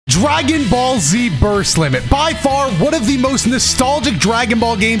Dragon Ball Z Burst Limit, by far one of the most nostalgic Dragon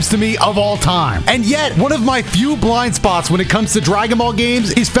Ball games to me of all time. And yet, one of my few blind spots when it comes to Dragon Ball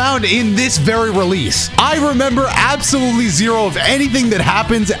games is found in this very release. I remember absolutely zero of anything that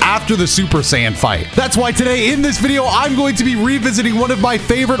happens after the Super Saiyan fight. That's why today in this video, I'm going to be revisiting one of my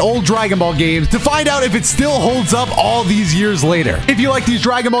favorite old Dragon Ball games to find out if it still holds up all these years later. If you like these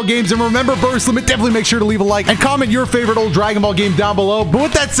Dragon Ball games and remember Burst Limit, definitely make sure to leave a like and comment your favorite old Dragon Ball game down below. But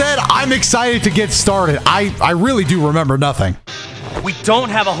with that said, I'm excited to get started. I really do remember nothing. We don't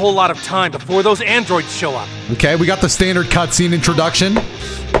have a whole lot of time before those androids show up. Okay, we got the standard cutscene introduction.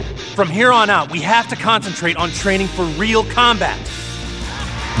 From here on out, we have to concentrate on training for real combat.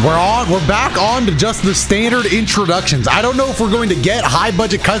 We're back on to just the standard introductions. I don't know if we're going to get high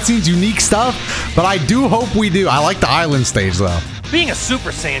budget cutscenes, unique stuff, but I do hope we do. I like the island stage though. Being a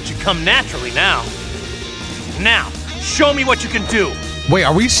Super Saiyan should come naturally now. Now, show me what you can do. Wait,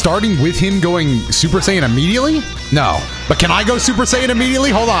 are we starting with him going Super Saiyan immediately? No. But can I go Super Saiyan immediately?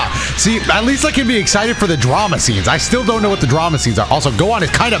 Hold on. See, at least I can be excited for the drama scenes. I still don't know what the drama scenes are. Also, Gohan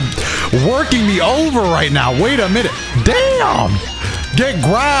is kind of working me over right now. Wait a minute. Damn! Get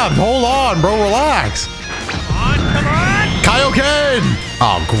grabbed. Hold on, bro. Relax. Come on, come on! Kaioken!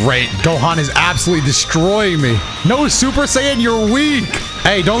 Oh, great. Gohan is absolutely destroying me. No Super Saiyan, you're weak.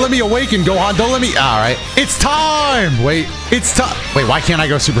 Hey, don't let me awaken, Gohan. Don't let me... All right. It's time. Wait, it's time. Wait, why can't I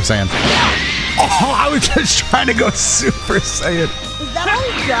go Super Saiyan? Oh, I was just trying to go Super Saiyan. Is that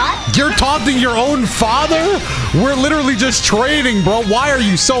all you got? You're taunting your own father? We're literally just trading, bro. Why are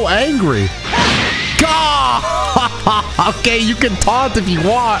you so angry? God! Okay, you can taunt if you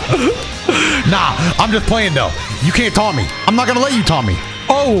want. Nah, I'm just playing though. You can't taunt me. I'm not gonna let you taunt me.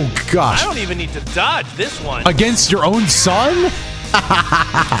 Oh gosh. I don't even need to dodge this one. Against your own son?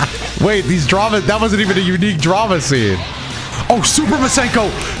 Wait, these dramas, that wasn't even a unique drama scene. Oh, Super Masenko.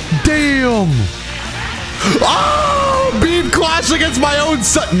 Damn. Oh, beam clash against my own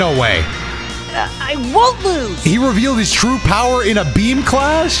son. No way. I won't lose. He revealed his true power in a beam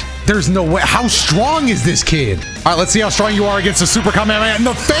clash? There's no way. How strong is this kid? All right, let's see how strong you are against a Super Kamehameha in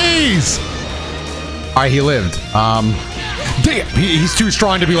the face. All right, he lived. Damn, he's too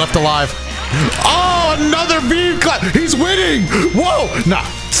strong to be left alive. Oh, another beam clash. He's winning. Whoa. Nah,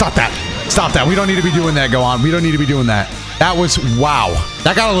 stop that. Stop that. We don't need to be doing that, Gohan. We don't need to be doing that. That was, wow.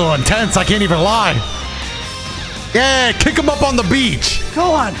 That got a little intense. I can't even lie. Yeah, kick him up on the beach.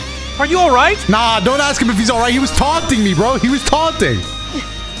 Gohan, are you all right? Nah, don't ask him if he's all right. He was taunting me, bro. He was taunting.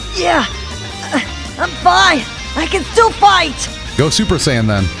 Yeah, I'm fine. I can still fight. Go Super Saiyan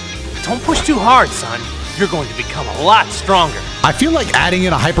then. Don't push too hard, son. You're going to become a lot stronger. I feel like adding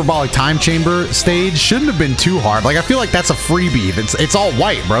in a hyperbolic time chamber stage shouldn't have been too hard. Like, I feel like that's a freebie. It's all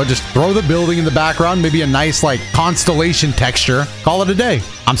white, bro. Just throw the building in the background, maybe a nice, like, constellation texture. Call it a day.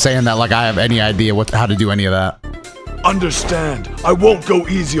 I'm saying that like I have any idea how to do any of that. Understand, I won't go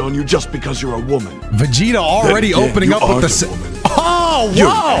easy on you just because you're a woman. Vegeta already opening up with the... woman. Oh,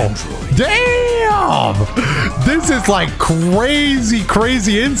 wow! Damn! This is like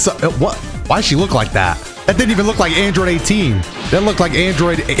crazy insight. What? Why does she look like that? That didn't even look like Android 18. That looked like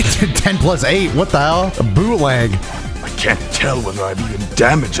Android 10 plus 8. What the hell? A bootleg. I can't tell whether I've even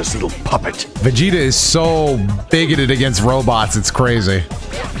damaged this little puppet. Vegeta is so bigoted against robots. It's crazy.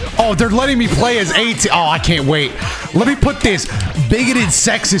 Oh, they're letting me play as 18. Oh, I can't wait. Let me put this bigoted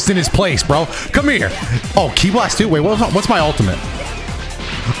sexist in his place, bro. Come here. Oh, Ki Blast too? Wait, what's my ultimate?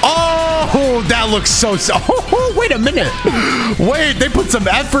 Oh, that looks so... Oh, wait a minute. Wait, they put some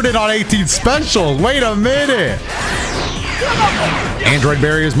effort in on 18 special. Wait a minute. Android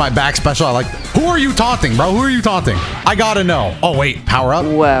Barrier is my back special. I like... Who are you taunting, bro? Who are you taunting? I gotta know. Oh, wait. Power up?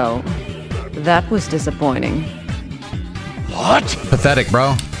 Well, that was disappointing. What? Pathetic,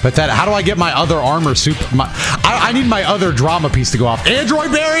 bro. Pathetic. How do I get my other armor super... I need my other drama piece to go off.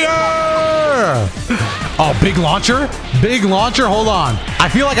 Android Barrier! Oh, big launcher? Big launcher? Hold on. I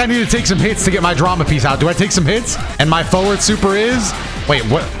feel like I need to take some hits to get my drama piece out. Do I take some hits? And my forward super is... Wait,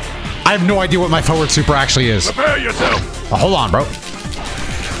 what? I have no idea what my forward super actually is. Prepare yourself. Oh, hold on, bro.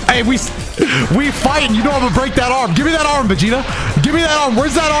 Hey, we fighting. You know I'm gonna break that arm. Give me that arm, Vegeta. Give me that arm.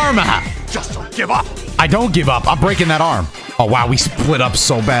 Where's that arm at? Just don't give up. I don't give up. I'm breaking that arm. Oh, wow. We split up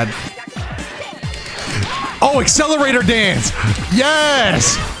so bad. Oh, accelerator dance.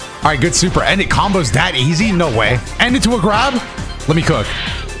 Yes. All right, good super. And it combos that easy? No way. And into a grab? Let me cook.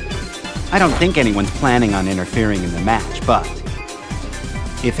 I don't think anyone's planning on interfering in the match, but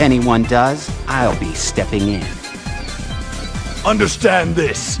if anyone does, I'll be stepping in. Understand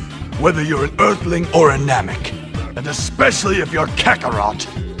this, whether you're an Earthling or a Namek, and especially if you're Kakarot.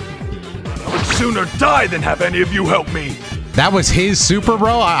 I would sooner die than have any of you help me. That was his super,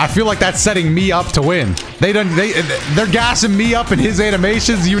 bro. I feel like that's setting me up to win. They're gassing me up in his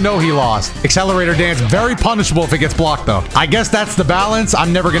animations. You know he lost. Accelerator dance, very punishable if it gets blocked, though. I guess that's the balance.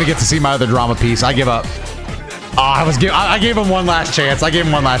 I'm never gonna get to see my other drama piece. I give up. Oh, I gave him one last chance.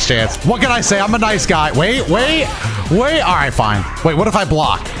 What can I say? I'm a nice guy. Wait. All right, fine. Wait, what if I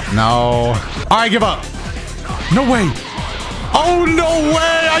block? No. All right, give up. No way. Oh, no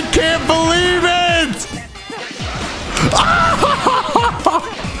way. I can't believe it.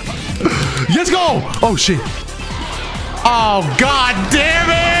 Let's go. Oh, shit. Oh, God damn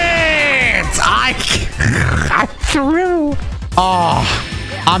it. I threw. Oh.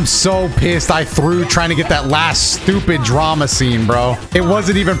 I'm so pissed I threw trying to get that last stupid drama scene, bro. It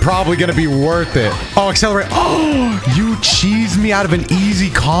wasn't even probably going to be worth it. Oh, accelerate. Oh, you cheesed me out of an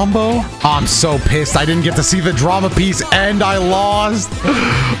easy combo? Oh, I'm so pissed. I didn't get to see the drama piece and I lost.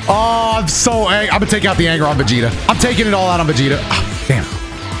 Oh, I'm so angry. I'm going to take out the anger on Vegeta. I'm taking it all out on Vegeta. Oh, damn.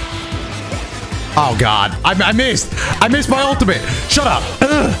 Oh, God. I missed. I missed my ultimate. Shut up.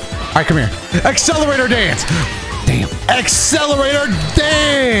 Ugh. All right, come here. Accelerator dance. Damn. Accelerator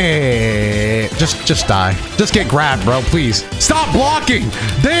dance. Just die. Just get grabbed, bro, please. Stop blocking.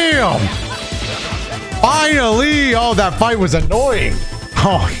 Damn. Finally. Oh, that fight was annoying.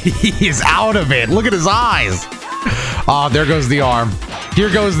 Oh, he is out of it. Look at his eyes. Oh, there goes the arm. Here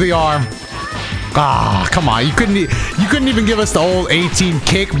goes the arm. Ah, come on. You couldn't even give us the old 18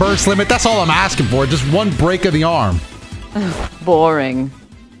 kick burst limit. That's all I'm asking for. Just one break of the arm. Boring.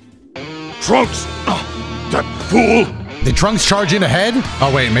 Trunks! That fool! Did Trunks charge in ahead? Oh,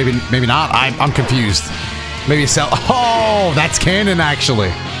 wait, maybe not. I'm confused. Maybe Cell. Oh, that's canon,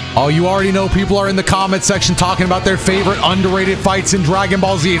 actually. Oh, you already know people are in the comment section talking about their favorite underrated fights in Dragon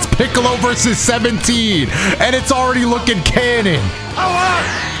Ball Z. It's Piccolo versus 17, and it's already looking canon.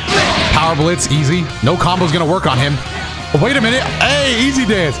 Power Blitz, easy. No combo's gonna work on him. Oh, wait a minute. Hey, easy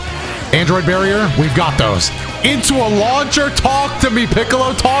dance. Android barrier, we've got those. Into a launcher, talk to me,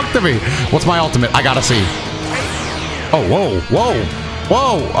 Piccolo, talk to me. What's my ultimate? I gotta see. Oh, whoa.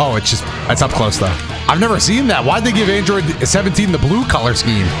 Oh, it's up close though. I've never seen that. Why'd they give Android 17 the blue color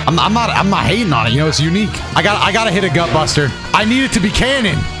scheme? I'm not hating on it. You know, it's unique. I gotta hit a gut buster. I need it to be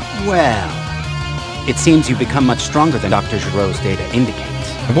canon. Well, it seems you've become much stronger than Dr. Giroux's data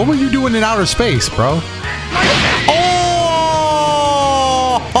indicates. What were you doing in outer space, bro?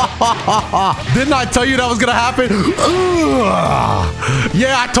 Didn't I tell you that was gonna happen? Ugh.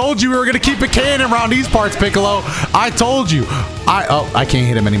 Yeah, I told you we were gonna keep it canon around these parts, Piccolo. I told you. I can't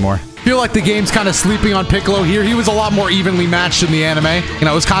hit him anymore. Feel like the game's kind of sleeping on Piccolo here. He was a lot more evenly matched in the anime. You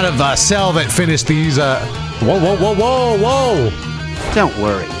know, it was kind of Cell that finished these. Whoa. Don't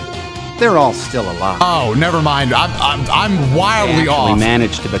worry. They're all still alive. Oh, never mind. I'm wildly off. They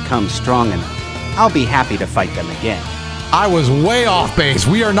managed to become strong enough. I'll be happy to fight them again. I was way off base.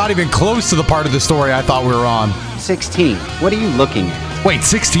 We are not even close to the part of the story I thought we were on. 16. What are you looking at? Wait,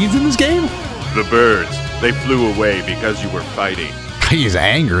 16's in this game? The birds. They flew away because you were fighting. He's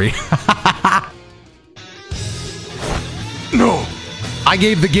angry. No. I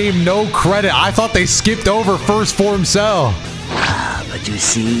gave the game no credit. I thought they skipped over first form Cell. But you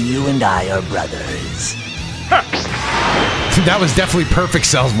see, you and I are brothers. That was definitely perfect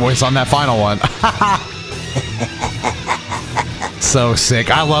Cell's voice on that final one. So sick.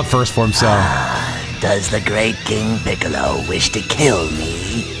 I love first form Cell. Does the great King Piccolo wish to kill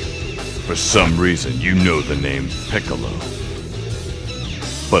me? For some reason, you know the name Piccolo.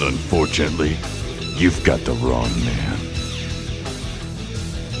 But unfortunately, you've got the wrong man.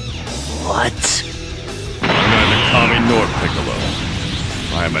 What? I'm neither Kami nor Piccolo.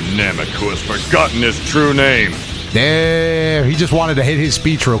 I am a Namek who has forgotten his true name. There, he just wanted to hit his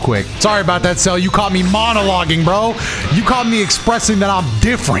speech real quick. Sorry about that, Cell. You caught me monologuing, bro. You caught me expressing that I'm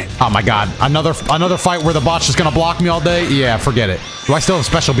different. Oh my God, another fight where the bot's just gonna block me all day? Yeah, forget it. Do I still have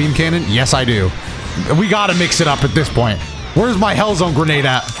special beam cannon? Yes, I do. We gotta mix it up at this point. Where's my Hellzone grenade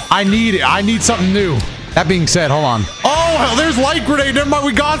at? I need it. I need something new. That being said, hold on. Oh, there's light grenade. Never mind,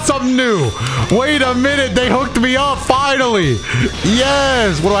 we got something new. Wait a minute, they hooked me up finally.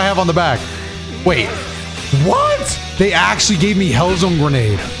 Yes. What do I have on the back? Wait. What? They actually gave me Hellzone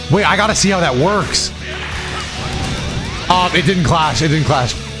grenade. Wait, I gotta see how that works. It didn't clash. It didn't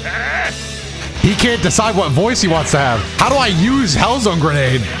clash. He can't decide what voice he wants to have. How do I use Hellzone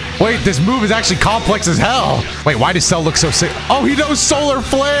grenade? Wait, this move is actually complex as hell. Wait, why does Cell look so sick? Oh, he knows Solar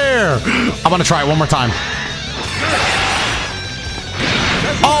Flare. I'm gonna try it one more time.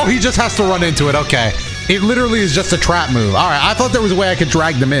 Oh, he just has to run into it. Okay. It literally is just a trap move. All right, I thought there was a way I could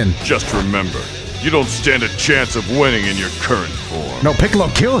drag them in. Just remember, You don't stand a chance of winning in your current form. No, Piccolo,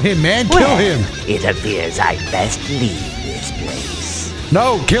 kill him, man. Kill him. It appears I best leave this place.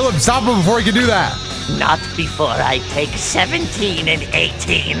 No, kill him. Stop him before he can do that. Not before I take 17 and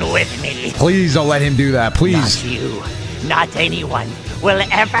 18 with me. Please don't let him do that. Please. Not you, not anyone will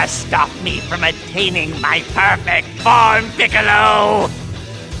ever stop me from attaining my perfect form, Piccolo.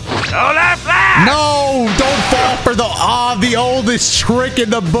 Solar Flash! No, don't fall for the oldest trick in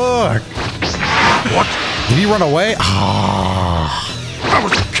the book. What? Did he run away? I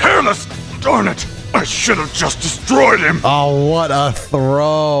was careless! Darn it! I should have just destroyed him! Oh, what a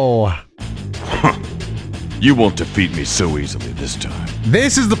throw. You won't defeat me so easily this time.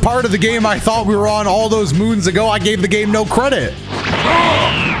 This is the part of the game I thought we were on all those moons ago. I gave the game no credit.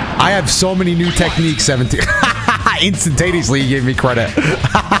 I have so many new techniques, 17. Instantaneously, he gave me credit.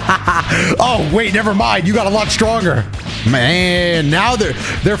 Oh, wait, never mind. You got a lot stronger. Man, now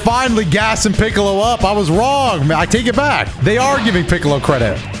they're finally gassing Piccolo up. I was wrong, man. I take it back. They are giving Piccolo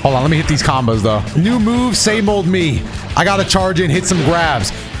credit. Hold on, let me hit these combos, though. New move, same old me. I gotta charge in, hit some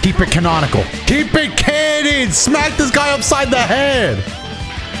grabs. Keep it canonical. Keep it canon! Smack this guy upside the head!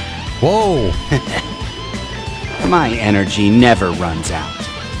 Whoa. My energy never runs out.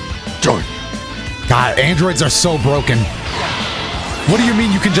 Darn. God, androids are so broken. What do you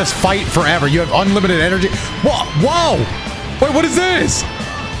mean you can just fight forever? You have unlimited energy? Whoa! Whoa! Wait, what is this?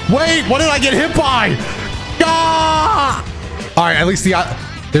 Wait, what did I get hit by? Ah! All right, at least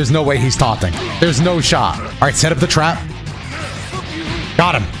there's no way he's taunting. There's no shot. All right, set up the trap.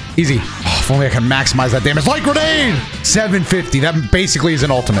 Got him. Easy. Oh, if only I can maximize that damage. Light grenade! 750. That basically is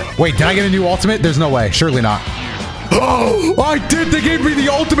an ultimate. Wait, did I get a new ultimate? There's no way. Surely not. Oh, I did. They gave me the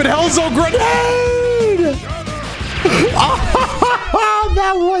ultimate Hellzone grenade!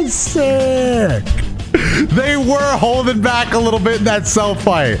 That was sick. They were holding back a little bit in that cell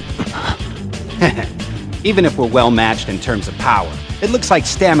fight. Even if we're well matched in terms of power, it looks like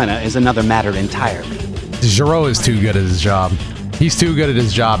stamina is another matter entirely. Giro is too good at his job. He's too good at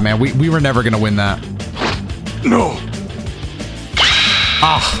his job, man. We were never going to win that. No.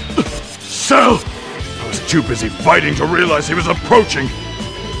 Ah. Cell! I was too busy fighting to realize he was approaching.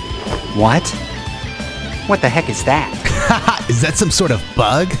 What? What the heck is that? Is that some sort of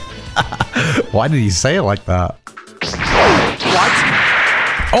bug? Why did he say it like that? What?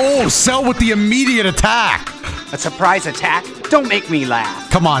 Oh, Cell with the immediate attack. A surprise attack? Don't make me laugh.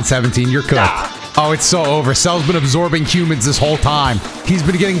 Come on, 17, you're cooked. Oh, it's so over. Cell's been absorbing humans this whole time. He's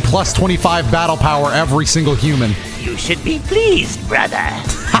been getting plus 25 battle power every single human. You should be pleased, brother.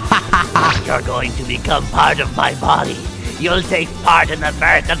 You're going to become part of my body. You'll take part in the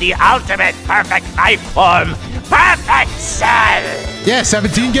birth of the ultimate perfect life form, Perfect Cell! Yeah,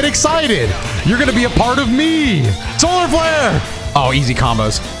 17, get excited. You're gonna be a part of me. Solar Flare! Oh, easy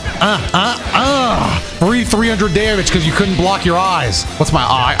combos. Free 300 damage because you couldn't block your eyes. What's my...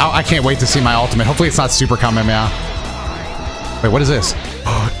 I can't wait to see my ultimate. Hopefully it's not Super Kamehameha. Wait, what is this?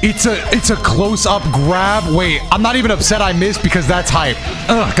 It's a close-up grab. Wait, I'm not even upset I missed because that's hype.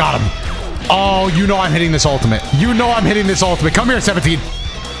 Ugh, got him. Oh, you know I'm hitting this ultimate. You know I'm hitting this ultimate. Come here, 17.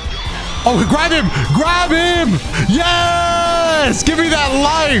 Oh, grab him! Grab him! Yes! Give me that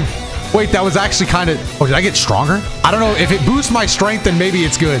life! Wait, that was actually kind of... Oh, did I get stronger? I don't know. If it boosts my strength, then maybe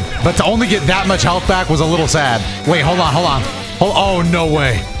it's good. But to only get that much health back was a little sad. Wait, hold on. Oh, no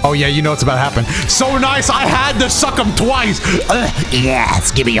way. Oh, yeah, you know what's about to happen. So nice, I had to suck him twice.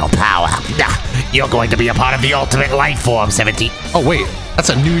 Yes, give me your power. You're going to be a part of the ultimate life form, 17. Oh, wait. That's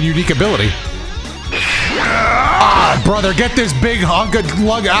a new unique ability. Ah, brother, get this big hunk of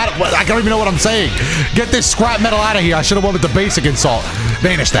lug out of... I don't even know what I'm saying. Get this scrap metal out of here. I should have went with the basic insult.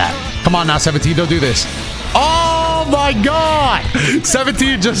 Vanish that. Come on now, 17. Don't do this. Oh, my God.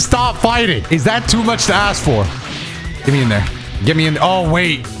 17, just stop fighting. Is that too much to ask for? Get me in there. Get me in. Oh,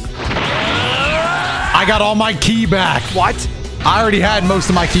 wait. I got all my ki back. What? I already had most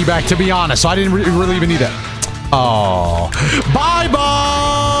of my ki back, to be honest, so I didn't really even need that. Oh.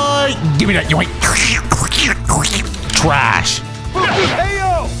 Bye-bye. Give me that. Yoink. Trash.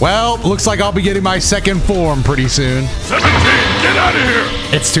 Well, looks like I'll be getting my second form pretty soon. 17, get out of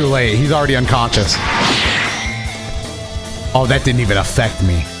here! It's too late. He's already unconscious. Oh, that didn't even affect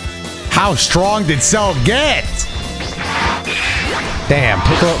me. How strong did Cell get? Damn,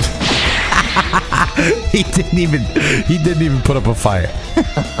 Piccolo. He didn't even put up a fight.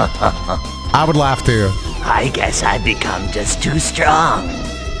 I would laugh too. I guess I've become just too strong.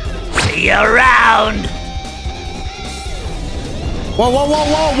 See you around! Whoa, whoa, whoa,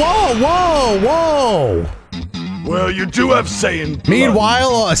 whoa, whoa, whoa, whoa! Well, you do have Saiyan.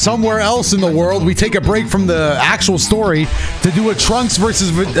 Meanwhile, somewhere else in the world, we take a break from the actual story to do a Trunks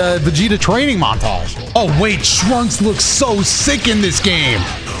versus Vegeta training montage. Oh, wait, Trunks looks so sick in this game.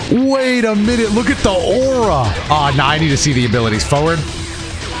 Wait a minute, look at the aura. Oh, nah, I need to see the abilities. Forward.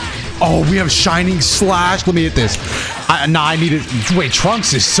 Oh, we have Shining Slash. Let me hit this. I need it. Wait,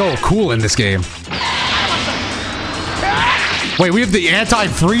 Trunks is so cool in this game. Wait, we have the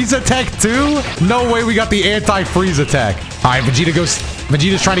anti-freeze attack too? No way we got the anti-freeze attack. All right,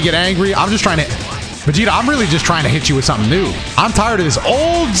 Vegeta's trying to get angry. I'm just trying to... Vegeta, I'm really just trying to hit you with something new. I'm tired of this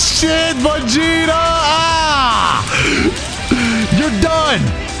old shit, Vegeta! Ah! You're done!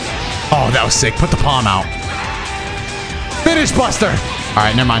 Oh, that was sick. Put the palm out. Finish Buster! All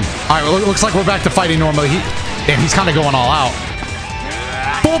right, never mind. All right, well, it looks like we're back to fighting normally. He's kind of going all out.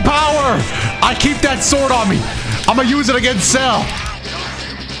 Full power! I keep that sword on me. I'm gonna use it against Cell.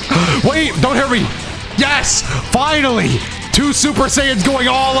 Wait, don't hurt me. Yes, finally. 2 Super Saiyans going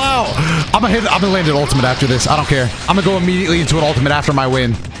all out. I'm gonna land an ultimate after this. I don't care. I'm gonna go immediately into an ultimate after my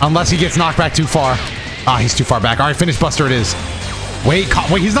win. Unless he gets knocked back too far. Ah, he's too far back. All right, finish Buster it is. Wait,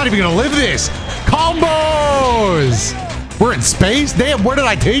 he's not even gonna live this. Combos. We're in space? Damn, where did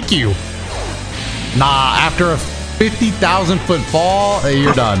I take you? Nah, after a 50,000 foot fall,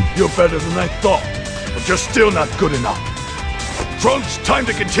 you're done. You're better than I thought, but you're still not good enough. Trunks, time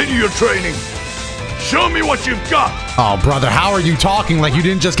to continue your training. Show me what you've got. Oh, brother, how are you talking like you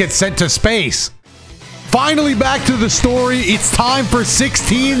didn't just get sent to space? Finally back to the story. It's time for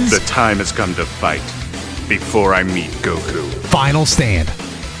 16's... The time has come to fight before I meet Goku. Final stand.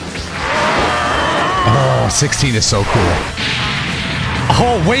 Oh, 16 is so cool.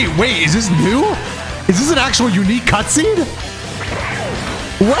 Oh, wait, is this new? Is this an actual unique cutscene?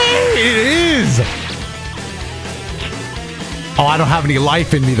 Wait, it is! Oh, I don't have any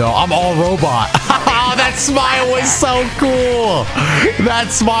life in me, though. I'm all robot. Oh, that smile was so cool.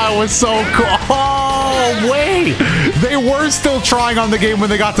 That smile was so cool. Oh, wait. They were still trying on the game when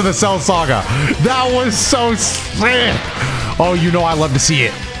they got to the Cell Saga. That was so sick. Oh, you know I love to see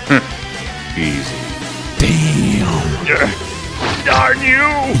it. Easy. Damn. Darn you!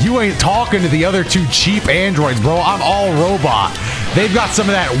 You ain't talking to the other 2 cheap androids, bro. I'm all robot. They've got some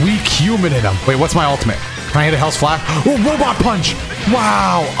of that weak human in them. Wait, what's my ultimate? Can I hit a Hell's Flash? Oh, robot punch!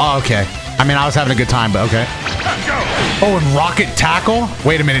 Wow. Oh, okay. I mean, I was having a good time, but okay. Oh, and rocket tackle?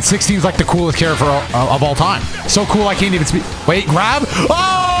 Wait a minute. 16's like the coolest character of all time. So cool, I can't even speak. Wait, grab?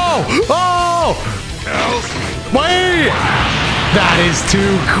 Oh! Oh! Wait! That is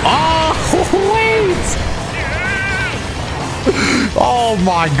too cool. Oh, wait! Oh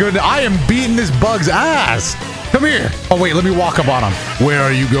my goodness, I am beating this bug's ass. Come here. Oh wait, let me walk up on him. Where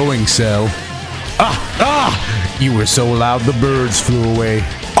are you going, Cell? You were so loud the birds flew away.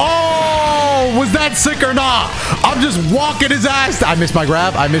 Oh, was that sick or not? I'm just walking his ass. I missed my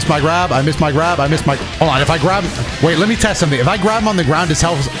grab. I missed my grab. I missed my grab. I missed my... Hold on, if I grab... Wait, let me test something. If I grab him on the ground, does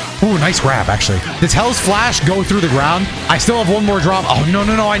Hell's... Ooh, nice grab, actually. Does Hell's Flash go through the ground? I still have one more drop. Oh, no.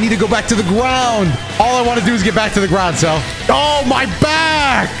 I need to go back to the ground. All I want to do is get back to the ground, Cell. Oh, my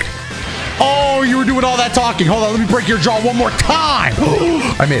back! Oh, you were doing all that talking. Hold on, let me break your jaw one more time.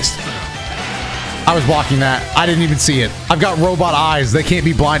 I missed. I was blocking that. I didn't even see it. I've got robot eyes. They can't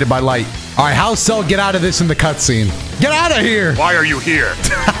be blinded by light. All right, how's Cell get out of this in the cutscene? Get out of here! Why are you here?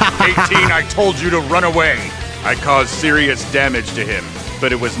 18, I told you to run away. I caused serious damage to him,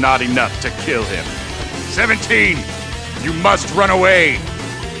 but it was not enough to kill him. 17, you must run away.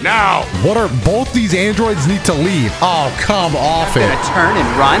 Now! What are... Both these androids need to leave. Oh, come off it. Gonna turn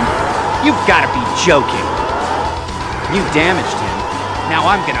and run? You've gotta be joking. You damaged him. Now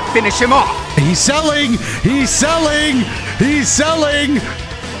I'm gonna finish him off. He's selling! He's selling! He's selling!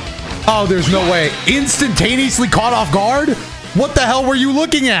 Oh, there's no way. Instantaneously caught off guard? What the hell were you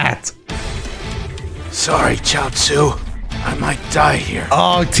looking at? Sorry, Chaozu. I might die here.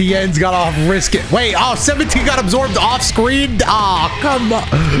 Oh, Tien's got off risk it. Wait, oh, 17 got absorbed off screen? Oh, come on.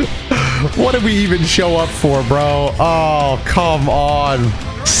 What did we even show up for, bro? Oh, come on.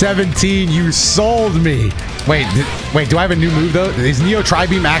 17, you sold me. Wait, do I have a new move though? Is Neo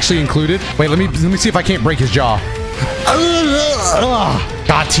Tri-Beam actually included? Wait, let me see if I can't break his jaw.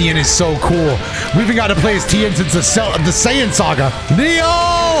 God, Tien is so cool. We even got to play as Tien since the Saiyan saga.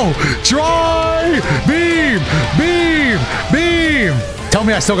 Neo! Tri-Beam! Beam! Tell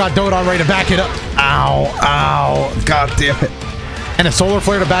me I still got Dodon ready to back it up. Ow. God damn it. And a solar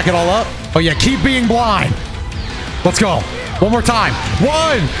flare to back it all up? Oh yeah, keep being blind. Let's go. One more time.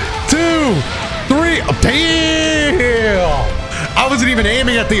 1, 2, 3. Oh, damn! I wasn't even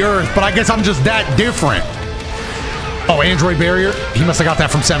aiming at the earth, but I guess I'm just that different. Oh, Android barrier. He must have got that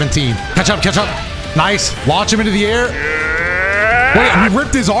from 17. Catch up. Nice. Launch him into the air. Wait, we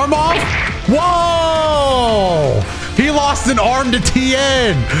ripped his arm off? Whoa! He lost an arm to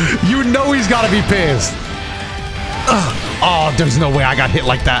TN. You know he's got to be pissed. Ugh. Oh, there's no way I got hit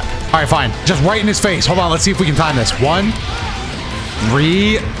like that. All right, fine. Just right in his face. Hold on. Let's see if we can time this. 1,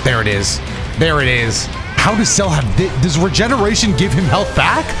 3. There it is. There it is. How does Cell have this? Does regeneration give him health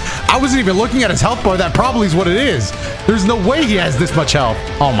back? I wasn't even looking at his health bar. That probably is what it is. There's no way he has this much health.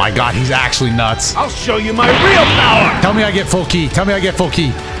 Oh my god, he's actually nuts. I'll show you my real power! Tell me I get full key. Tell me I get full key.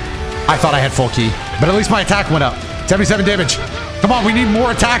 I thought I had full key, but at least my attack went up. 77 damage. Come on, we need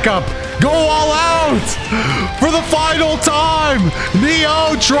more attack up. Go all out for the final time.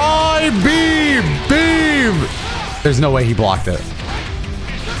 Neo, try, beam, beam. There's no way he blocked it.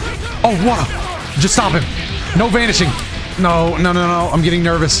 Oh, wow. Just stop him. No vanishing. No, no, no, no. I'm getting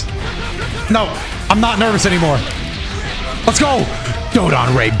nervous. No, I'm not nervous anymore. Let's go.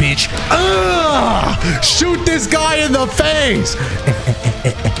 Dodon Ray, bitch. Ugh! Shoot this guy in the face.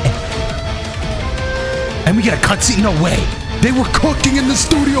 And we get a cutscene. No way. They were cooking in the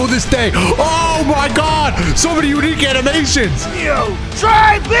studio this day. Oh my god. So many unique animations. Yo,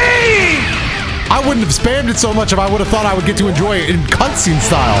 try me! I wouldn't have spammed it so much if I would have thought I would get to enjoy it in cutscene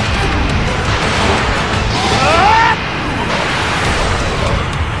style.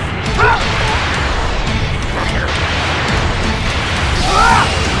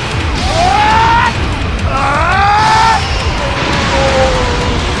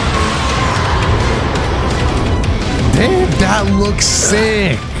 Damn, that looks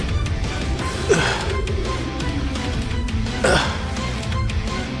sick.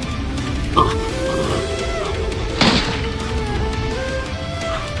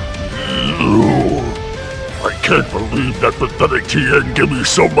 I can't believe that pathetic TN gave me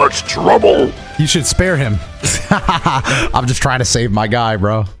so much trouble. You should spare him. I'm just trying to save my guy,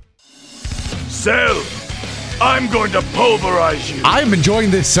 bro. Cell, I'm going to pulverize you. I'm enjoying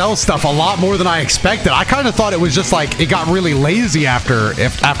this Cell stuff a lot more than I expected. I kind of thought it was just like it got really lazy after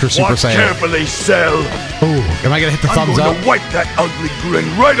Super Watch Saiyan. carefully, Cell. Ooh, am I gonna hit the thumbs I'm up? going to wipe that ugly grin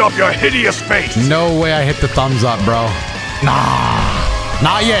right off your hideous face. No way I hit the thumbs up, bro. Nah,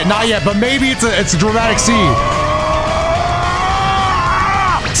 not yet, not yet. But maybe it's a dramatic scene.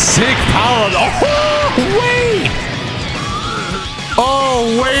 Sick power. Oh, wait.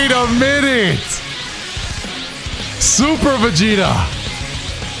 Oh, wait a minute. Super Vegeta.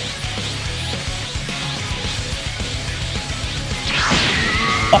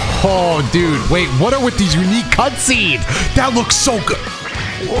 Oh, dude. Wait, what are with these unique cutscenes? That looks so good.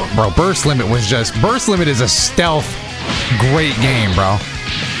 Bro, Burst Limit is a stealth great game, bro.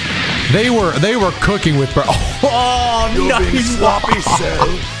 They were cooking with oh, You're being nice. sloppy,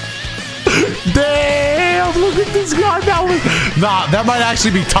 Cell. Damn, look at this guy. That might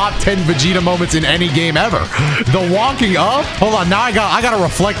actually be top 10 Vegeta moments in any game ever. The walking up. Hold on, now I gotta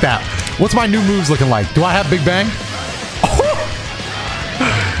reflect that. What's my new moves looking like? Do I have Big Bang?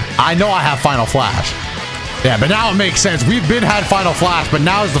 I know I have Final Flash. Yeah, but now it makes sense. We've had Final Flash, but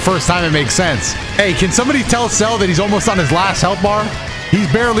now is the first time it makes sense. Hey, can somebody tell Cell that he's almost on his last health bar?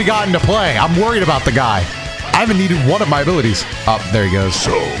 He's barely gotten to play. I'm worried about the guy. I haven't needed one of my abilities. Oh, there he goes.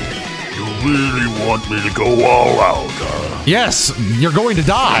 So, you really want me to go all out, huh? Yes, you're going to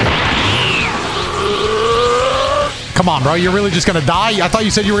die. Come on, bro. You're really just going to die? I thought you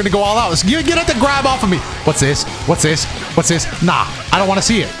said you were going to go all out. Get at the grab off of me. What's this? What's this? What's this? Nah, I don't want to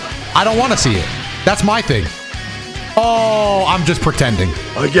see it. I don't want to see it. That's my thing. Oh, I'm just pretending.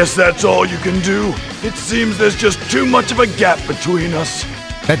 I guess that's all you can do. It seems there's just too much of a gap between us.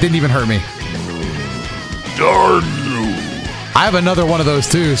 That didn't even hurt me. Darn you. I have another one of those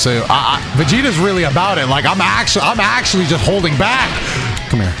too, so Vegeta's really about it. Like I'm actually just holding back.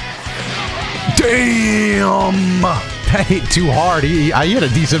 Come here. Damn! That hit too hard. He had a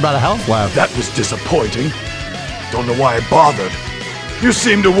decent amount of health left. That was disappointing. Don't know why I bothered. You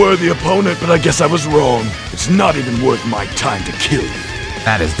seemed a worthy opponent, but I guess I was wrong. It's not even worth my time to kill you.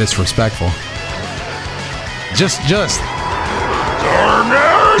 That is disrespectful. Just Darn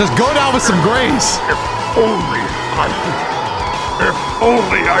it! go down with some grace. If only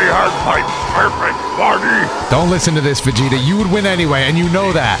I had my perfect body. Don't listen to this, Vegeta. You would win anyway, and you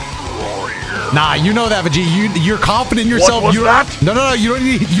know that. Nah, you know that, Vegeta. You're confident in yourself. What was that? No. You don't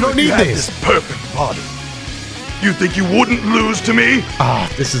need You had this. this perfect body. You think you wouldn't lose to me?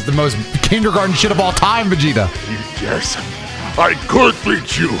 This is the most kindergarten shit of all time, Vegeta. Yes, I could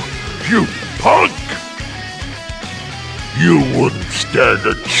beat you, you punk! You wouldn't stand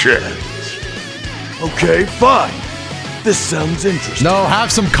a chance. Okay, fine. This sounds interesting. No,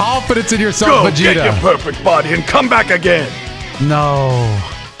 have some confidence in yourself, Go Vegeta. get your perfect body and come back again. No.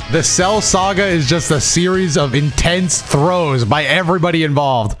 The Cell saga is just a series of intense throws by everybody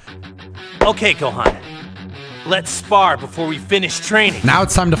involved. Okay, Gohan. Let's spar before we finish training. Now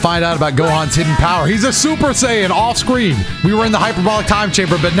it's time to find out about Gohan's hidden power. He's a Super Saiyan off screen. We were in the hyperbolic time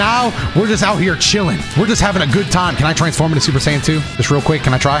chamber, but now we're just out here chilling. We're just having a good time. Can I transform into Super Saiyan 2? Just real quick,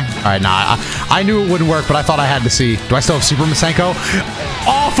 can I try? All right, nah, I knew it wouldn't work, but I thought I had to see. Do I still have Super Masenko?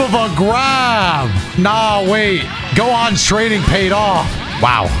 Off of a grab. Nah, wait. Gohan's training paid off.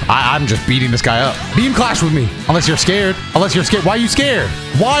 Wow, I'm just beating this guy up. Beam clash with me. Unless you're scared. Unless you're scared. Why are you scared?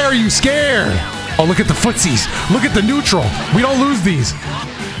 Why are you scared? Oh, look at the footsies. Look at the neutral. We don't lose these.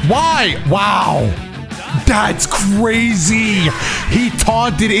 Why? Wow. That's crazy. He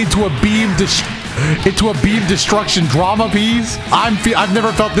taunted into a beam destruction drama piece. I've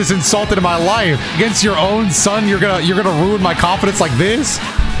never felt this insulted in my life. Against your own son, you're gonna ruin my confidence like this?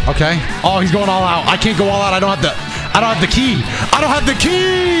 Okay. Oh, he's going all out. I can't go all out. I don't have the key. I don't have the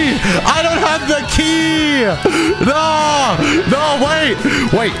key. I don't have the key. No,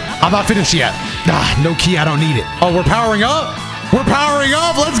 wait. I'm not finished yet. No key. I don't need it. Oh, we're powering up. We're powering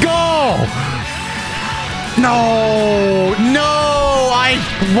up. Let's go. No. I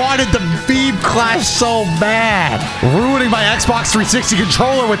wanted the beam clash so bad. Ruining my Xbox 360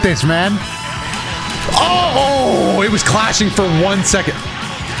 controller with this, man. Oh, it was clashing for 1 second.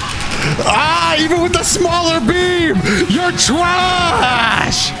 Even with the smaller beam, you're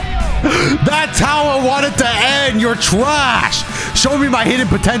trash. That's how I want it to end. You're trash. Show me my hidden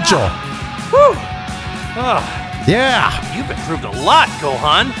potential. Whew. Yeah. You've improved a lot,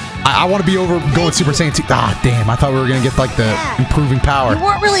 Gohan. I want to be over going Super Saiyan 2. Damn. I thought we were going to get like the improving power. You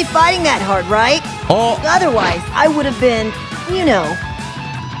weren't really fighting that hard, right? Oh. Otherwise, I would have been, you know.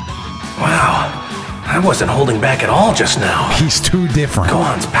 Wow. I wasn't holding back at all just now. He's too different.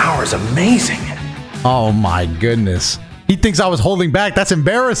 Gohan's power is amazing. Oh my goodness. He thinks I was holding back. That's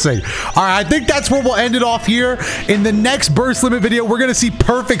embarrassing. All right, I think that's where we'll end it off here. In the next Burst Limit video, we're going to see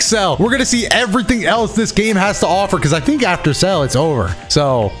Perfect Cell. We're going to see everything else this game has to offer because I think after Cell, it's over.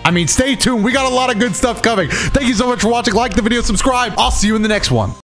 So, I mean, stay tuned. We got a lot of good stuff coming. Thank you so much for watching. Like the video, subscribe. I'll see you in the next one.